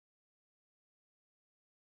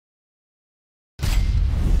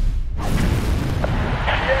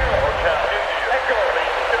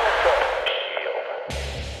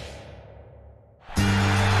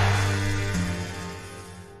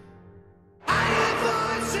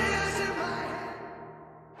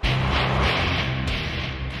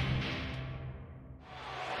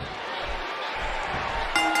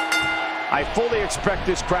I fully expect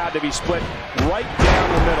this crowd to be split right down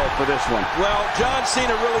the middle for this one. Well, John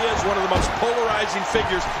Cena really is one of the most polarizing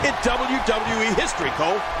figures in WWE history,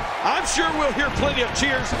 Cole. I'm sure we'll hear plenty of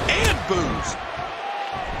cheers and boos.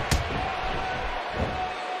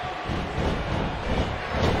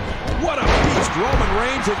 What a beast Roman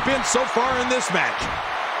Reigns has been so far in this match.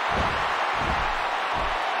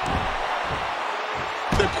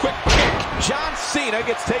 The quick kick. John Cena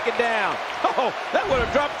gets taken down. Oh, that would have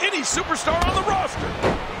dropped any superstar on the roster.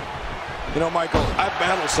 You know, Michael, I've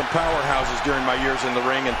battled some powerhouses during my years in the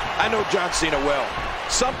ring, and I know John Cena well.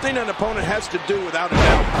 Something an opponent has to do, without a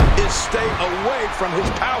doubt, is stay away from his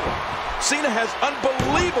power. Cena has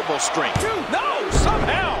unbelievable strength. No,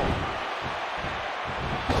 somehow.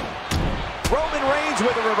 Roman Reigns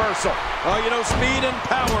with a reversal. Oh, you know, speed and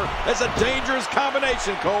power is a dangerous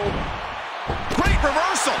combination, Cole. Great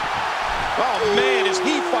reversal. Oh, man, is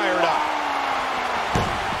he fired up.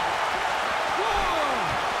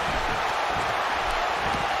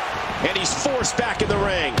 And he's forced back in the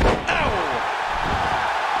ring. Ow!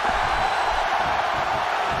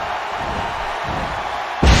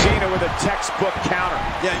 Cena with a textbook counter.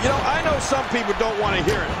 Yeah, you know, I know some people don't want to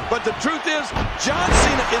hear it, but the truth is, John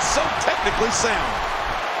Cena is so technically sound.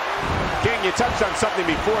 King, you touched on something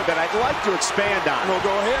before that I'd like to expand on. Well,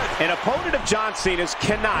 go ahead. An opponent of John Cena's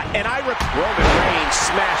cannot, and Roman Reigns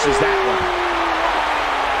smashes that one.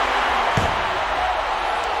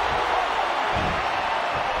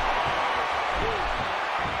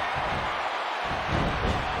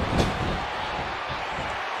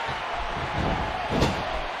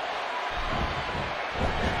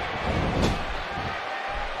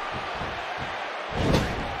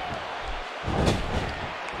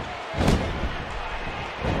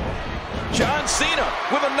 John Cena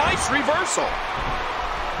with a nice reversal.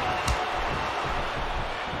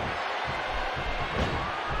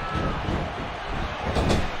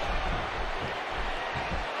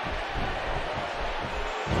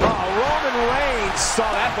 Oh, Roman Reigns saw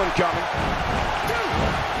that one coming.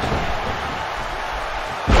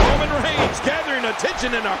 Roman Reigns gathering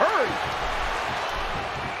attention in a hurry.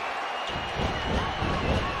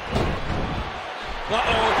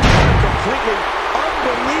 Uh-oh. Completely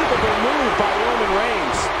unbelievable move by Roman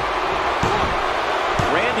Reigns.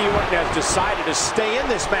 Randy Orton has decided to stay in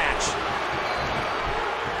this match.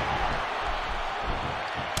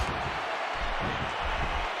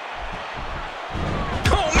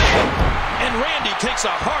 Oh, man! And Randy takes a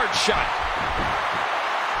hard shot.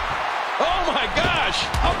 Oh, my gosh!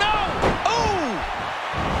 Oh, no! Oh!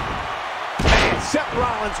 And Seth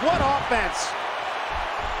Rollins, what offense!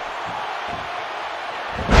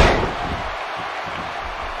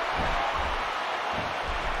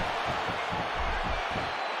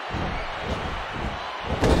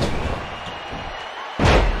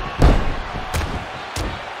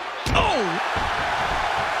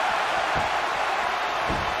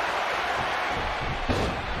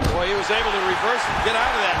 He was able to reverse and get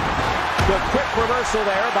out of that. The quick reversal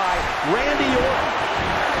there by Randy Orton.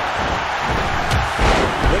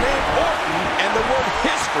 The name Orton and the word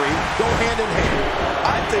history go hand in hand.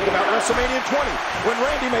 I think about WrestleMania 20, when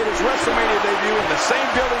Randy made his WrestleMania debut in the same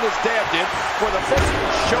building his dad did for the first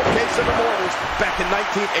Showcase of Immortals back in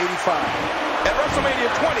 1985. At WrestleMania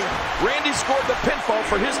 20, Randy scored the pinfall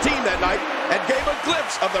for his team that night and gave a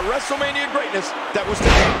glimpse of the WrestleMania greatness that was to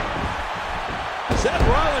come. Seth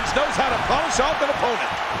Rollins knows how to polish off an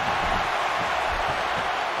opponent.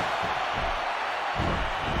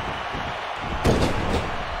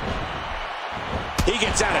 He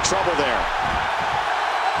gets out of trouble there.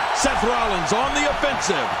 Seth Rollins on the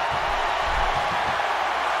offensive.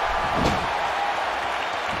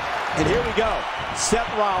 And here we go.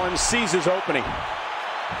 Seth Rollins sees his opening.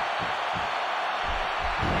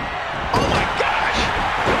 Oh my gosh!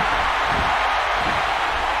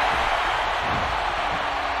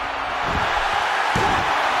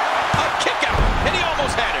 A kick out, and he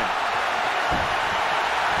almost had him.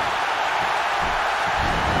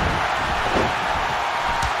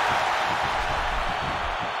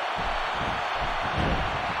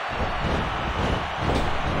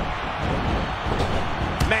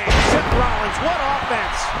 Man, Seth Rollins, what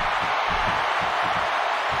offense!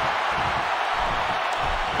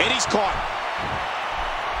 And he's caught.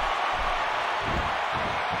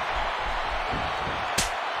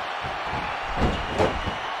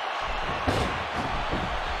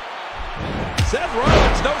 Seth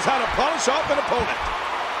Rollins knows how to polish off an opponent.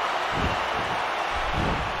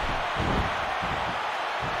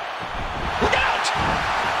 Look out!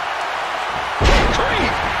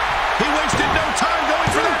 Creed! He wasted no time going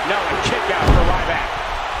for that. No, a kick out for Ryback.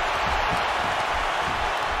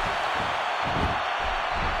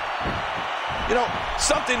 You know,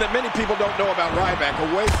 something that many people don't know about Ryback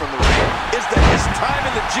away from the ring is that his time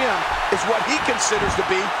in the gym is what he considers to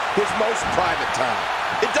be his most private time.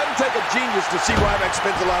 It doesn't take a genius to see Ryback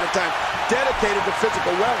spends a lot of time dedicated to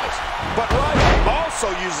physical wellness. But Ryback also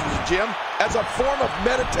uses the gym as a form of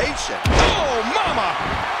meditation. Oh, mama!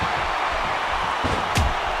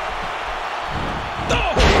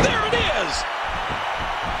 Oh, there it is!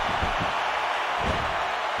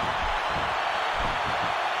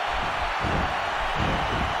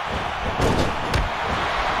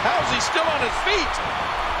 How's he still on his feet?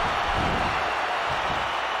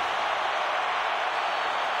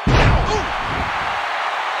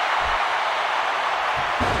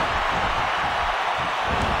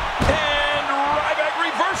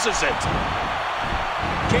 It.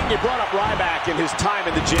 King, you brought up Ryback in his time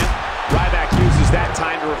in the gym. Ryback uses that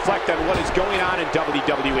time to reflect on what is going on in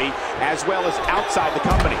WWE as well as outside the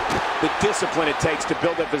company. The discipline it takes to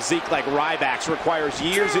build a physique like Ryback's requires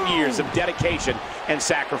years and years of dedication and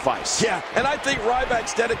sacrifice. Yeah, and I think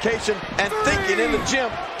Ryback's dedication and thinking in the gym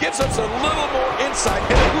gives us a little more insight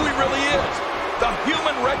into who he really is. The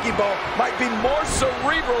human wrecking ball might be more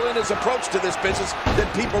cerebral in his approach to this business than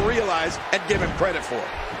people realize and give him credit for.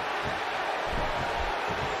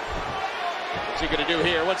 What's he going to do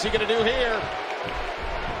here? What's he going to do here?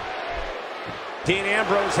 Dean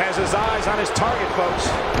Ambrose has his eyes on his target, folks.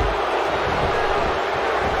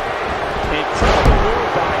 Incredible move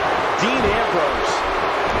by Dean Ambrose.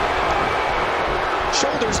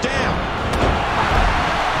 Shoulders down.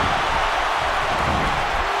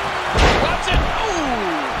 Watch it.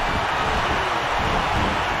 Ooh.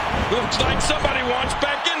 Looks like somebody wants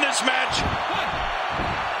back in this match. 1,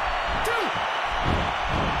 2.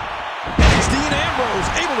 And it's Dean Ambrose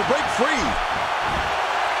able to break free.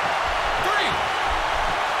 3.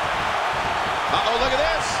 Uh-oh, look at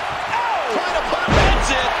this. Oh! Trying to put him. That's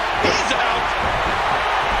it. He's out.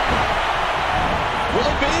 Will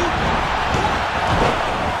it be?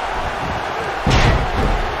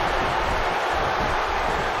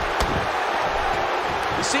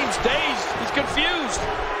 He seems dazed. He's confused.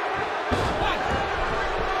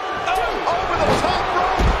 Oh, over the top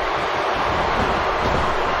rope.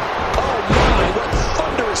 Oh, my, what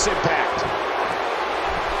thunderous impact.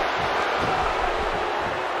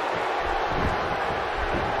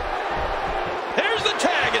 There's the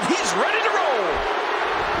tag, and he's ready to roll.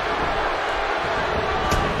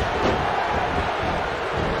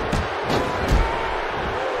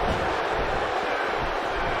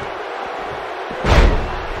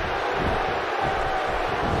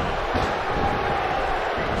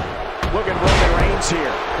 Look at Roman Reigns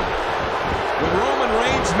here. When Roman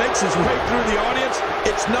Reigns makes his way through the audience,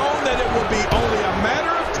 it's known that it will be only a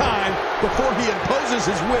matter of time before he imposes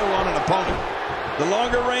his will on an opponent. The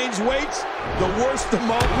longer Reigns waits, the worse the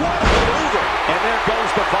moment. What a maneuver! And there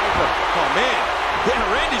goes the Viper. Oh, man. Yeah,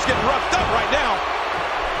 Randy's getting roughed up right now.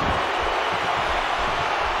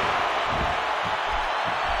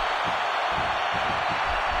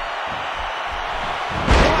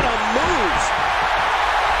 What a move!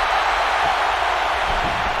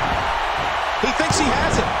 He thinks he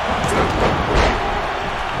has it.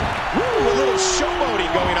 Woo, a little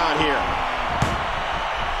showboating going on here.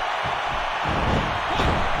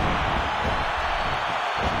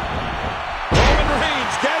 Roman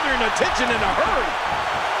Reigns gathering attention in a hurry.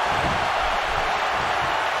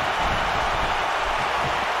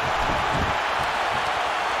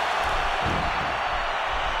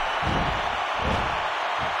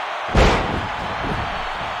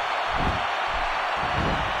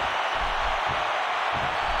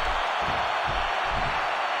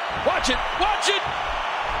 Watch it! Watch it!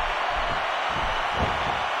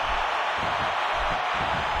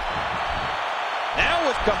 Now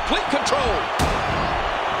with complete control.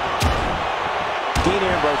 Dean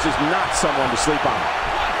Ambrose is not someone to sleep on.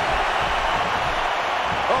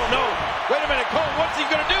 Oh, no. Wait a minute, Cole. What's he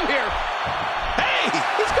going to do here? Hey,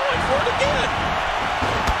 he's going for it again.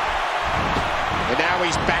 And now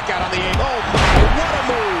he's back out on the angle. Oh, my, what a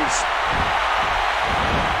move.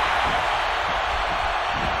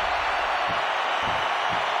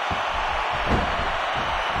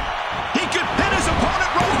 He could pin his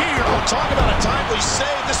opponent right here. Oh, talk about a timely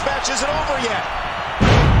save. This match isn't over yet.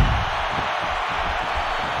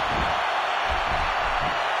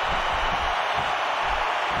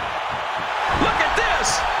 Look at this.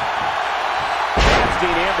 Perhaps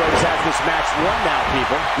Dean Ambrose has this match won now,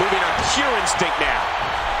 people. Moving on pure instinct now.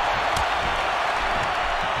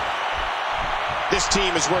 This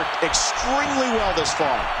team has worked extremely well this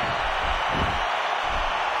far.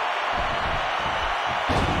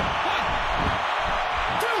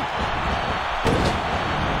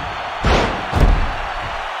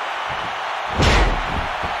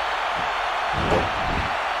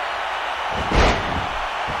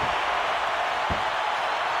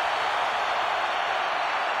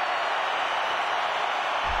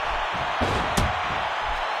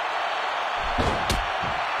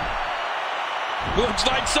 Looks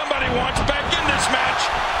like somebody wants back in this match.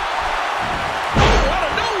 Oh, out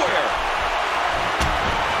of nowhere.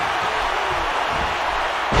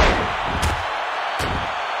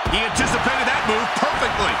 He anticipated that move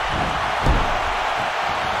perfectly.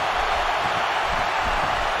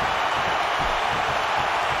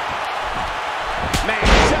 Man,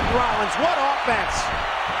 Seth Rollins, what offense.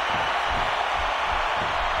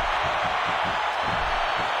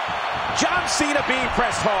 John Cena being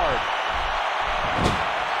pressed hard.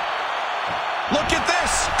 Look at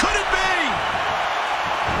this. Could it be?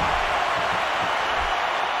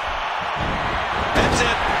 That's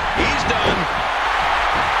it. He's done.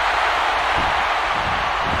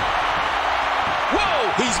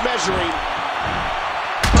 Whoa! He's measuring.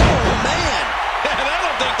 Oh, man.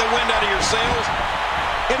 That'll take the wind out of your sails.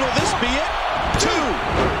 And will this be it? 2.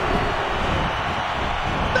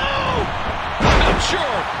 No! I'm not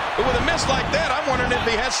sure. But with a miss like that, I'm wondering if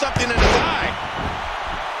he has something in his eye.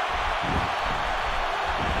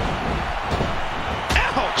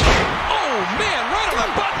 Ouch! Oh, man, right on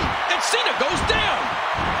the button. And Cena goes down.